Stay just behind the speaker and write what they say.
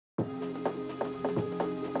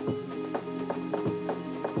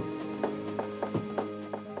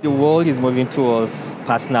The world is moving towards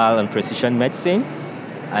personal and precision medicine,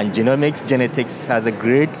 and genomics, genetics has a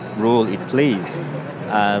great role it plays.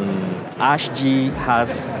 ASHG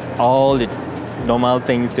has all the normal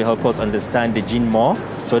things to help us understand the gene more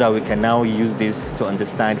so that we can now use this to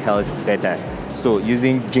understand health better. So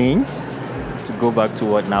using genes to go back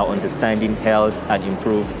toward now understanding health and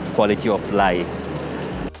improve quality of life.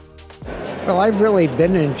 Well, I've really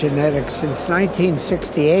been in genetics since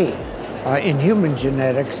 1968, in human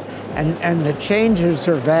genetics, and the changes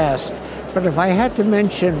are vast. But if I had to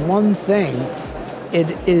mention one thing,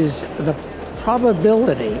 it is the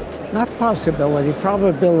probability, not possibility,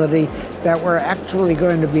 probability that we're actually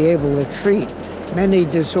going to be able to treat many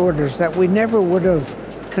disorders that we never would have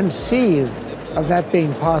conceived of that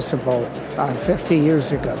being possible 50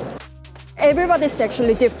 years ago. Everybody's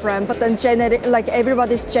actually different, but then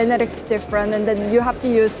everybody's genetics different, and then you have to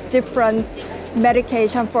use different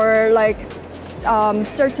medication for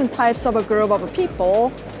certain types of a group of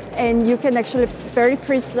people, and you can actually very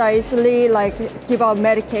precisely give out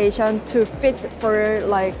medication to fit for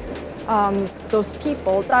those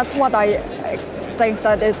people. That's what I think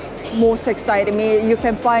that it's most exciting me. You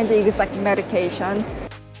can find the exact medication.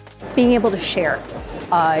 Being able to share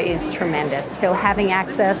is tremendous. So having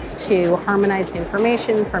access to harmonized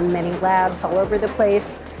information from many labs all over the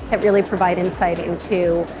place that really provide insight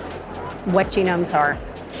into what genomes are,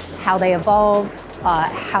 how they evolve,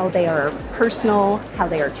 how they are personal, how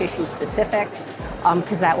they are tissue specific,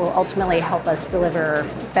 because that will ultimately help us deliver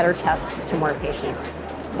better tests to more patients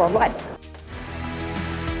worldwide.